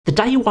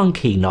The day one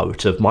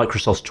keynote of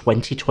Microsoft's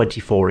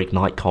 2024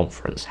 Ignite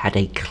conference had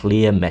a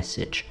clear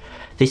message.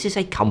 This is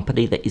a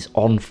company that is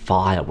on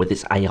fire with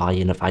its AI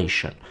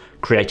innovation,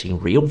 creating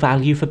real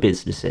value for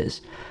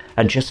businesses.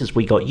 And just as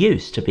we got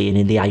used to being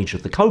in the age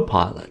of the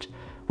Copilot,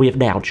 we have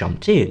now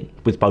jumped in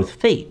with both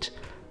feet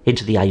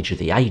into the age of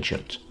the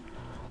agent.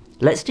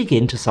 Let's dig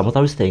into some of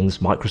those things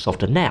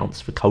Microsoft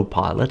announced for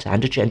Copilot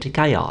and agentic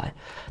AI,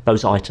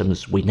 those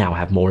items we now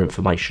have more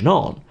information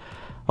on,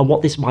 and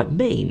what this might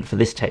mean for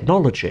this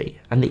technology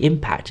and the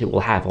impact it will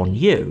have on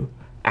you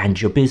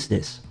and your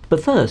business.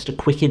 But first, a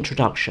quick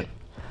introduction.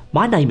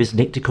 My name is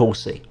Nick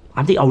DeCourcy.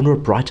 I'm the owner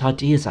of Bright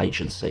Ideas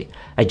Agency,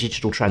 a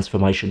digital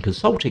transformation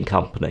consulting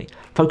company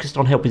focused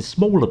on helping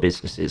smaller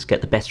businesses get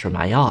the best from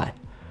AI.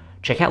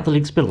 Check out the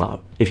links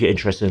below if you're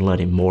interested in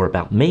learning more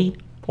about me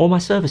or my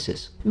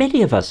services.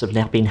 Many of us have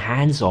now been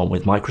hands-on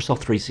with Microsoft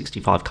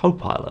 365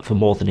 Copilot for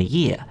more than a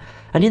year,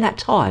 and in that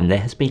time there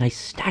has been a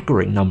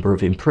staggering number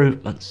of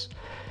improvements.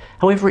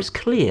 However, it's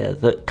clear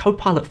that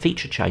Copilot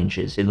feature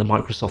changes in the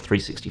Microsoft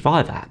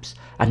 365 apps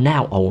are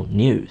now old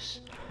news.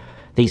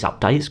 These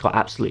updates got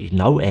absolutely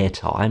no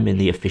airtime in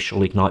the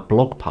official Ignite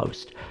blog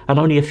post and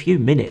only a few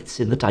minutes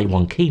in the day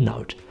one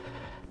keynote.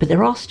 But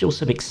there are still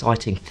some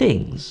exciting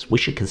things we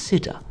should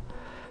consider.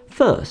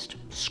 First,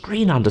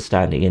 screen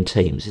understanding in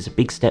Teams is a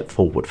big step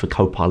forward for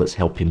Copilot's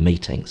help in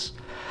meetings.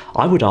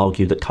 I would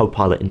argue that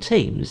Copilot in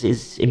Teams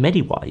is, in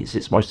many ways,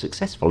 its most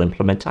successful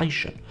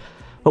implementation.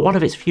 But one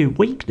of its few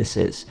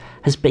weaknesses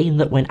has been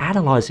that when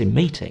analysing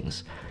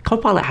meetings,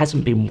 Copilot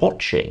hasn't been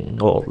watching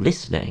or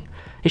listening,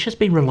 it's just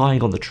been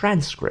relying on the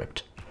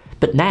transcript.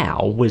 But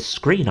now, with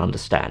screen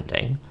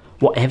understanding,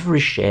 whatever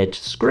is shared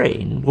to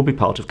screen will be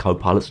part of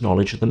Copilot's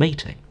knowledge of the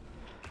meeting.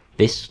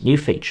 This new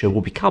feature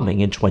will be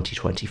coming in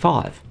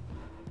 2025.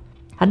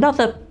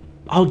 Another,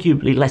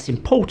 arguably less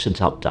important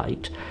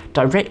update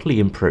directly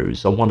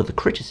improves on one of the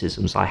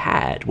criticisms I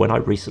had when I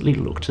recently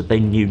looked at the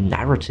new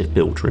narrative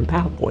builder in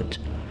PowerPoint.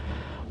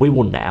 We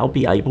will now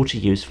be able to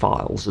use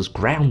files as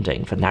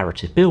grounding for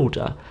Narrative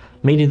Builder,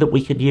 meaning that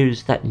we can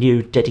use that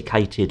new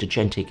dedicated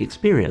agentic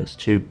experience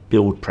to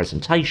build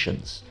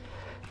presentations.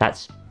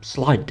 That's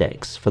slide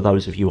decks for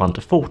those of you under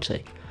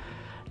 40.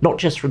 Not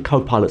just from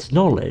Copilot's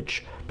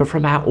knowledge, but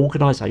from our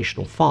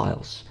organisational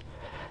files.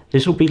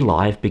 This will be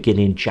live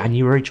beginning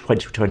January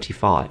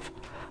 2025.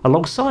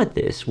 Alongside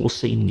this, we'll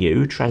see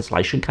new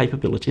translation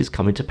capabilities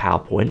coming to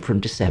PowerPoint from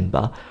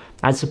December,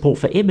 and support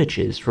for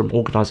images from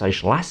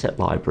organisational asset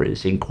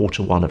libraries in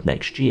Q1 of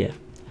next year.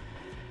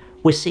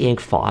 We're seeing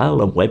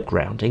file and web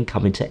grounding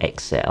come into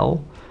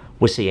Excel.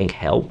 We're seeing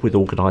help with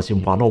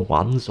organising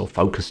one-on-ones or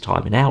focus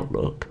time in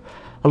Outlook,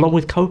 along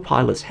with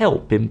Copilot's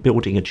help in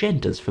building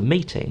agendas for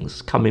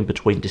meetings coming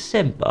between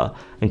December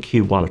and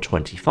Q1 of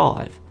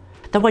 25.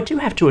 Though I do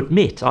have to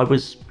admit I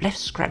was left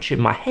scratching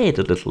my head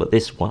a little at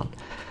this one,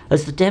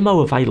 as the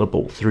demo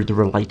available through the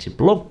related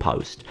blog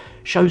post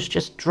shows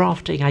just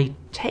drafting a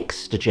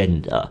text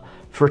agenda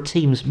for a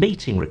Teams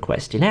meeting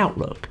request in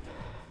Outlook.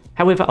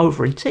 However,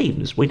 over in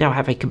Teams, we now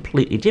have a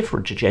completely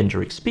different agenda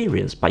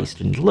experience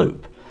based in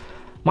Loop.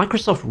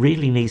 Microsoft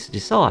really needs to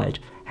decide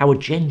how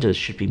agendas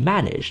should be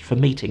managed for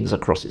meetings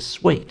across its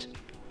suite.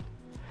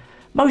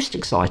 Most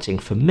exciting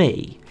for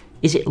me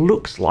is it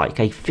looks like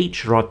a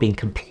feature I've been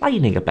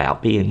complaining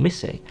about being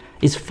missing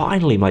is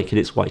finally making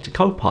its way to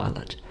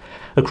Copilot.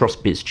 Across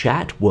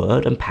BizChat,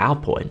 Word and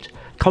PowerPoint,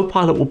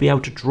 Copilot will be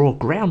able to draw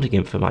grounding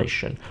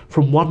information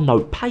from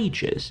OneNote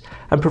pages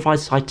and provide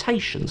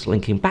citations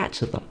linking back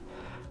to them.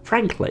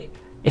 Frankly,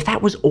 if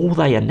that was all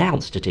they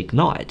announced at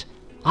Ignite,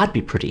 I'd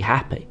be pretty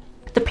happy.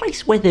 The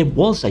place where there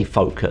was a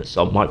focus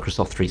on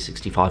Microsoft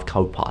 365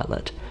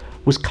 Copilot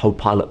was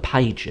Copilot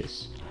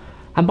Pages.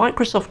 And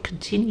Microsoft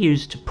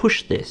continues to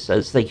push this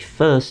as the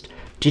first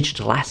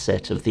digital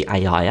asset of the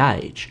AI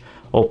age,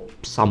 or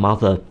some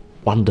other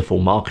wonderful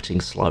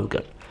marketing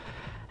slogan.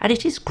 And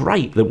it is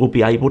great that we'll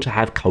be able to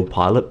have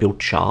Copilot build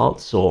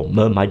charts or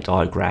mermaid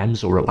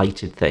diagrams or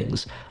related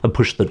things and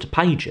push them to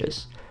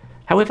Pages.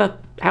 However,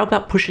 how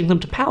about pushing them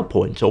to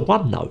PowerPoint or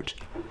OneNote?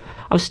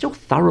 I'm still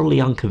thoroughly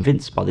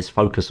unconvinced by this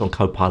focus on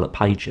Copilot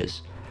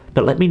Pages,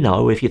 but let me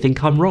know if you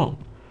think I'm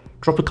wrong.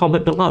 Drop a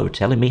comment below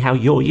telling me how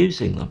you're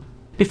using them.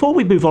 Before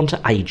we move on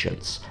to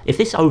agents, if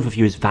this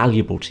overview is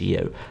valuable to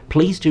you,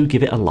 please do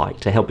give it a like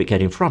to help it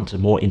get in front of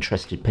more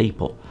interested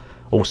people.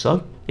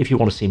 Also, if you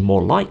want to see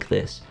more like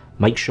this,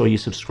 make sure you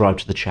subscribe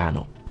to the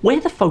channel. Where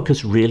the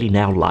focus really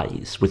now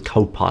lays with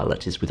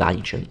Copilot is with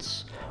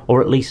agents,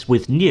 or at least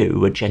with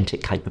new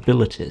agentic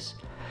capabilities.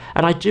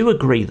 And I do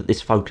agree that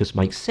this focus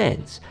makes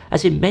sense,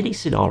 as in many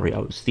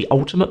scenarios, the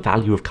ultimate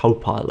value of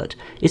Copilot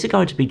isn't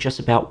going to be just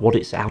about what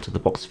its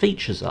out-of-the-box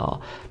features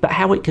are, but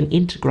how it can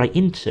integrate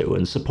into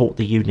and support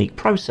the unique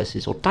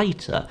processes or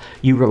data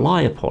you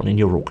rely upon in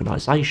your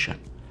organisation.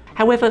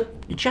 However,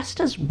 just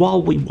as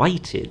while we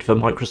waited for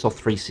Microsoft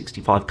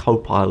 365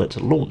 Copilot to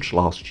launch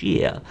last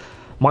year,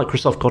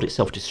 Microsoft got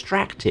itself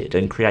distracted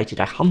and created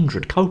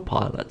 100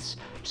 Copilots,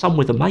 some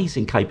with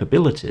amazing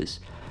capabilities,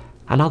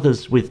 and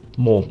others with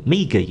more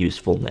meagre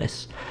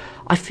usefulness,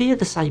 I fear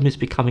the same is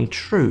becoming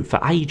true for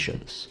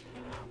agents,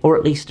 or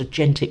at least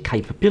agentic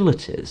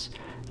capabilities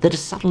that are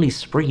suddenly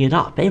springing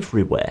up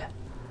everywhere.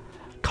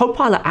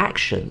 Copilot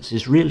Actions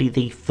is really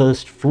the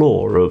first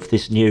floor of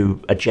this new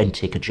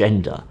agentic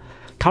agenda.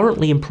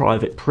 Currently in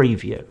private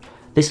preview,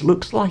 this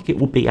looks like it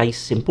will be a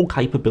simple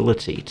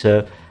capability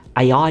to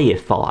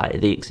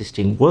AIify the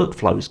existing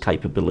workflows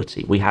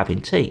capability we have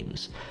in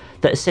Teams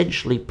that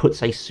essentially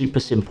puts a super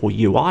simple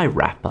UI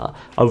wrapper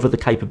over the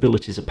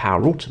capabilities of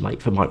Power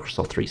Automate for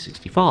Microsoft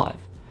 365.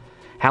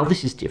 How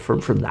this is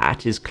different from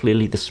that is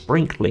clearly the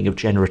sprinkling of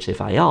generative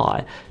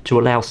AI to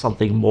allow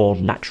something more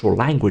natural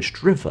language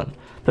driven,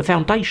 but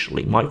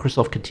foundationally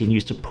Microsoft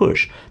continues to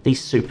push these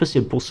super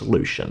simple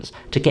solutions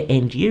to get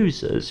end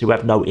users who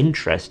have no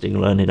interest in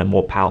learning a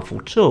more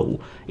powerful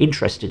tool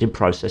interested in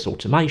process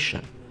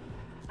automation.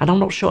 And I'm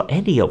not sure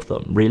any of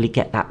them really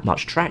get that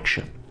much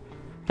traction.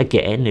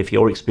 Again, if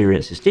your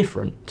experience is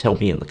different, tell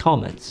me in the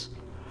comments.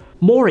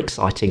 More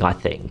exciting, I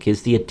think,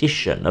 is the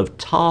addition of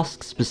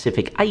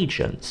task-specific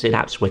agents in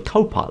apps where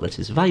Copilot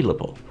is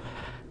available.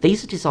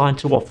 These are designed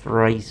to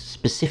offer a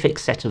specific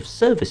set of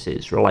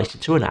services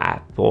related to an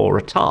app or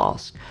a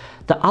task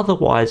that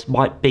otherwise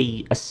might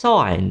be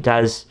assigned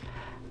as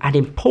an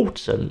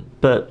important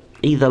but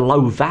either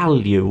low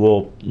value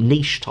or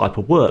niche type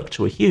of work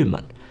to a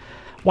human.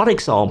 One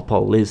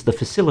example is the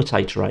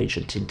facilitator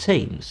agent in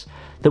Teams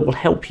that will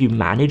help you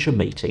manage a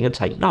meeting and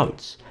take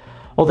notes.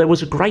 Or there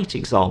was a great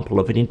example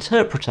of an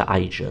interpreter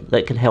agent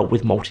that can help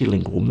with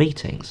multilingual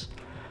meetings.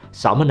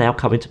 Some are now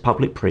coming to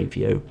public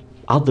preview,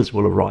 others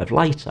will arrive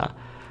later,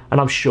 and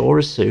I'm sure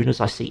as soon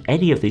as I see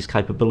any of these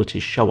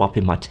capabilities show up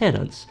in my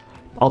tenants,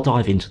 I'll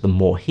dive into them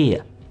more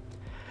here.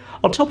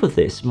 On top of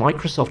this,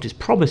 Microsoft is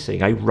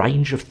promising a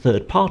range of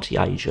third-party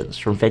agents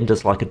from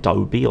vendors like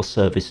Adobe or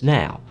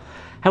ServiceNow.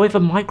 However,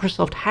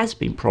 Microsoft has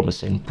been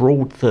promising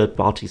broad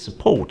third-party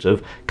support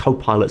of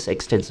Copilot's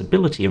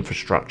extensibility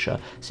infrastructure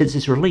since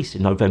its release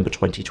in November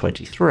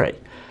 2023.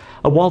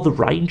 And while the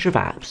range of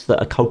apps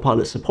that are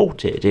Copilot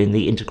supported in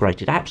the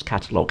integrated apps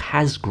catalogue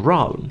has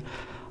grown,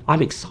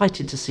 I'm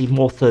excited to see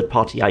more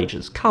third-party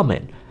agents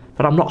coming,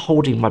 but I'm not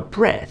holding my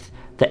breath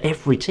that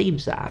every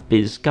Teams app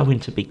is going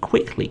to be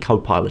quickly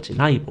Copilot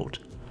enabled.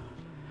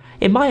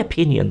 In my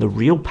opinion, the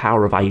real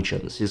power of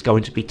agents is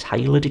going to be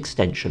tailored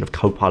extension of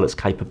Copilot's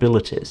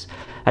capabilities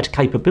at a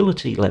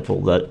capability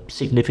level that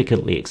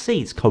significantly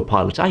exceeds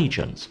Copilot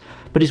agents,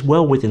 but is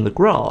well within the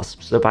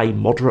grasps of a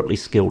moderately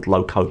skilled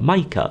low-code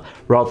maker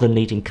rather than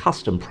needing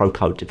custom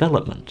pro-code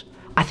development.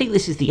 I think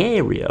this is the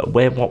area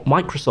where what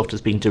Microsoft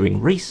has been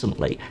doing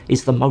recently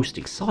is the most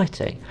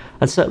exciting,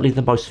 and certainly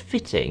the most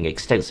fitting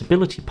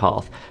extensibility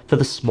path for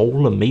the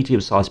small and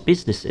medium-sized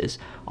businesses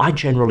I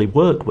generally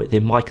work with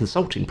in my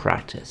consulting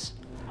practice.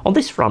 On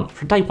this front,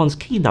 from day one's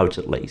keynote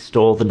at least,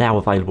 or the now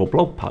available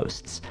blog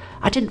posts,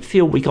 I didn't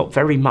feel we got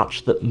very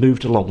much that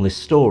moved along this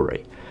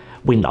story.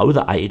 We know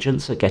that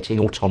agents are getting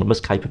autonomous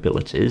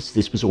capabilities,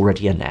 this was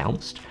already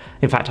announced.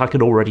 In fact, I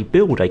can already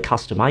build a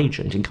custom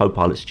agent in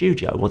Copilot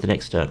Studio with an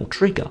external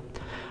trigger.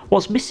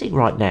 What's missing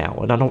right now,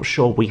 and I'm not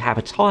sure we have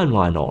a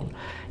timeline on,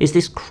 is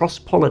this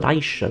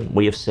cross-pollination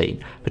we have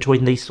seen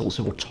between these sorts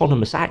of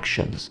autonomous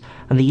actions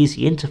and the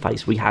easy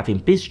interface we have in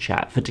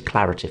BizChat for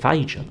declarative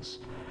agents.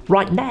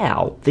 Right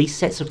now, these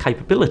sets of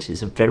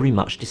capabilities are very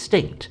much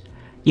distinct.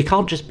 You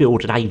can't just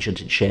build an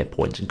agent in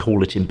SharePoint and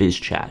call it in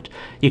BizChat.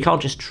 You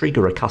can't just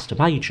trigger a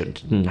custom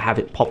agent and have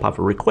it pop up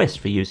a request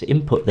for user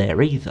input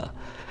there either.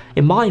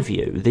 In my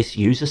view, this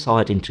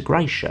user-side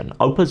integration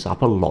opens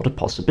up a lot of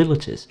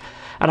possibilities,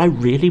 and I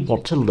really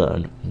want to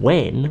learn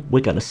when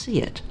we're going to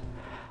see it.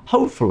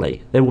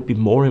 Hopefully, there will be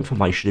more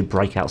information in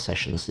breakout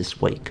sessions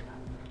this week.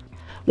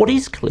 What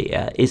is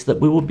clear is that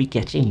we will be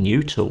getting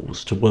new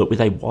tools to work with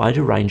a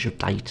wider range of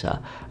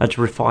data and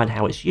to refine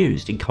how it's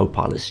used in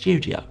Copilot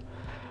Studio.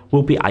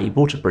 We'll be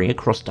able to bring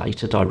across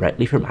data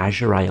directly from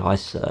Azure AI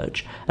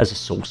Search as a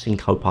source in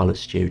Copilot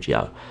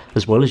Studio,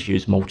 as well as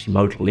use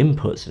multimodal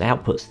inputs and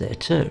outputs there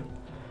too.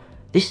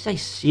 This is a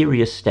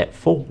serious step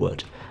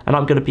forward, and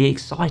I'm going to be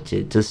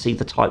excited to see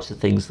the types of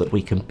things that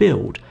we can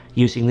build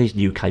using these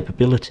new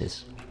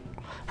capabilities.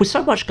 With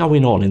so much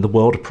going on in the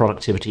world of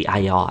productivity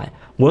AI,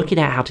 working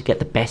out how to get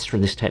the best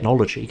from this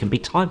technology can be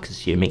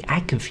time-consuming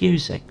and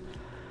confusing.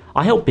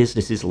 I help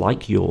businesses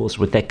like yours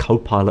with their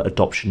Copilot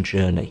adoption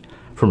journey,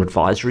 from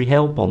advisory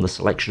help on the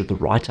selection of the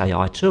right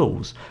AI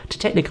tools, to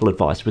technical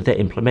advice with their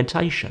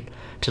implementation,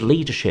 to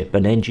leadership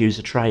and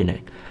end-user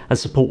training, and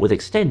support with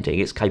extending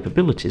its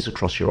capabilities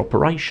across your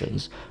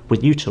operations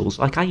with new tools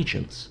like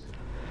agents.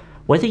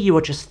 Whether you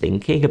are just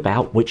thinking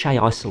about which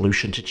AI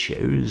solution to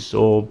choose,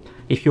 or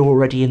if you're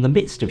already in the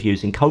midst of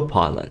using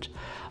Copilot,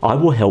 I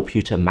will help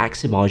you to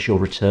maximize your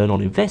return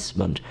on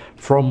investment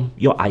from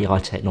your AI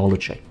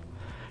technology.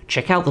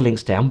 Check out the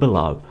links down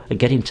below and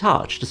get in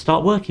touch to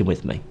start working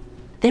with me.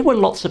 There were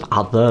lots of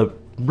other,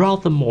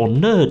 rather more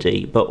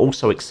nerdy but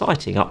also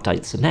exciting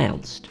updates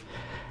announced.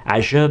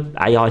 Azure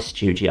AI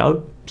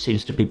Studio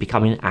seems to be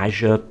becoming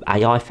Azure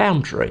AI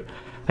Foundry,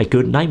 a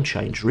good name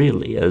change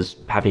really, as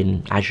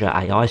having Azure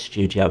AI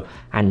Studio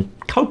and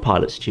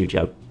Copilot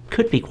Studio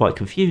could be quite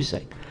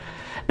confusing.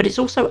 But it's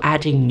also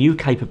adding new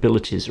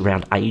capabilities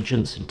around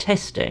agents and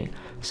testing,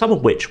 some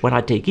of which, when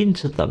I dig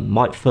into them,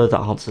 might further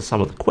answer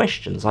some of the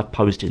questions I've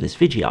posed in this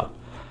video.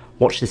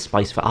 Watch this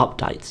space for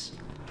updates.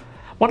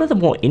 One of the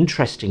more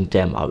interesting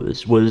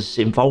demos was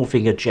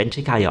involving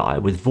agentic AI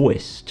with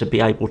voice to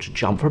be able to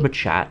jump from a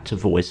chat to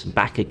voice and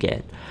back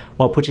again,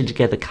 while putting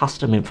together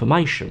custom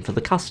information for the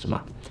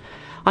customer.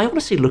 I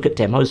honestly look at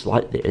demos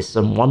like this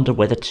and wonder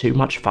whether too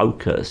much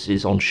focus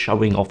is on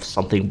showing off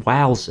something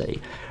wowsy,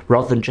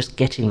 rather than just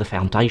getting the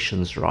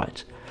foundations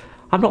right.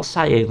 I'm not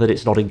saying that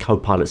it's not in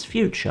Copilot's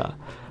future,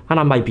 and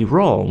I may be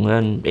wrong,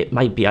 and it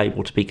may be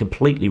able to be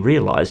completely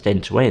realised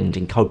end-to-end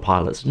in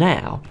Copilots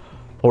now,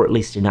 or at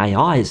least in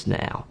AIs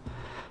now.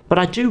 But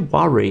I do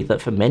worry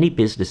that for many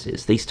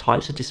businesses, these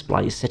types of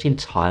displays set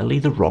entirely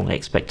the wrong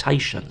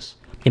expectations.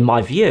 In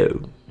my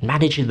view,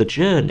 managing the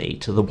journey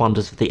to the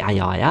wonders of the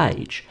AI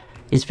age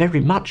is very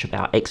much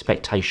about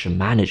expectation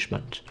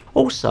management.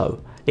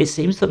 Also, it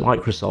seems that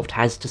Microsoft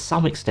has, to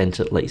some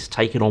extent at least,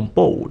 taken on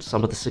board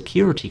some of the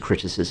security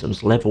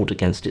criticisms levelled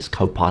against its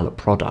Copilot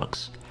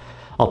products.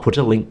 I'll put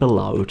a link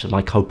below to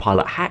my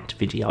Copilot Hacked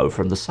video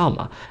from the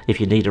summer if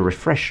you need a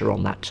refresher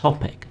on that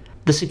topic.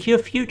 The Secure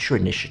Future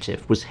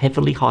initiative was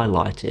heavily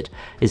highlighted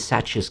in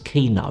Satya's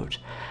keynote,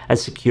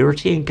 as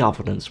security and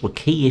governance were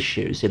key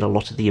issues in a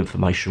lot of the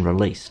information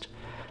released.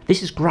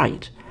 This is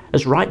great,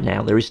 as right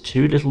now there is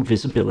too little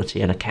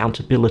visibility and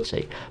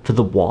accountability for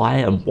the why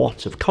and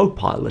what of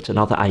Copilot and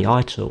other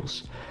AI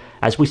tools.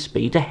 As we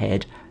speed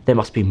ahead, there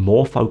must be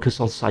more focus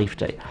on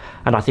safety,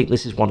 and I think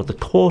this is one of the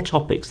core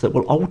topics that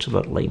will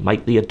ultimately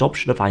make the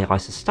adoption of AI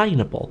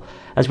sustainable,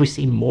 as we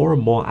see more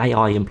and more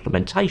AI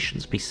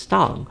implementations be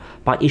stung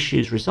by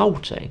issues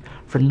resulting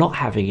from not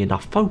having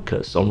enough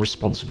focus on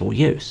responsible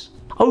use.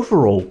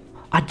 Overall,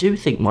 I do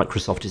think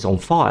Microsoft is on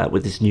fire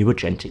with this new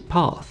agentic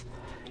path.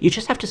 You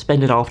just have to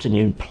spend an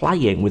afternoon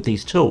playing with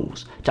these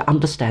tools to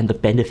understand the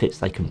benefits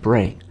they can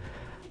bring.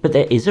 But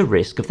there is a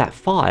risk of that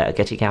fire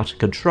getting out of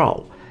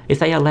control if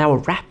they allow a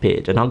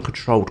rapid and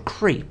uncontrolled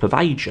creep of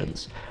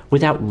agents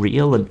without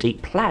real and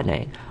deep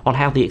planning on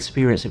how the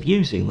experience of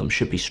using them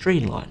should be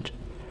streamlined.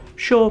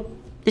 Sure,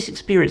 this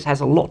experience has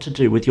a lot to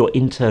do with your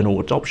internal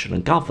adoption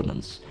and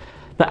governance,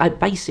 but at a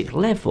basic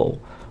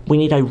level, we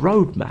need a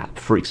roadmap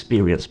for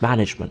experience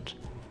management.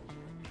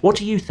 What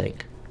do you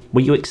think?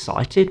 Were you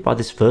excited by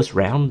this first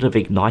round of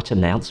Ignite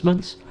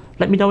announcements?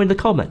 Let me know in the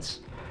comments.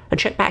 And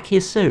check back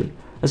here soon,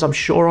 as I'm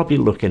sure I'll be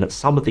looking at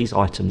some of these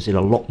items in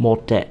a lot more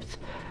depth,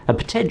 and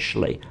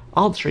potentially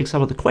answering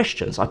some of the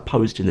questions I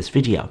posed in this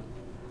video.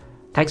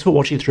 Thanks for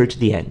watching through to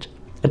the end.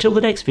 Until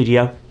the next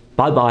video,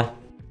 bye bye.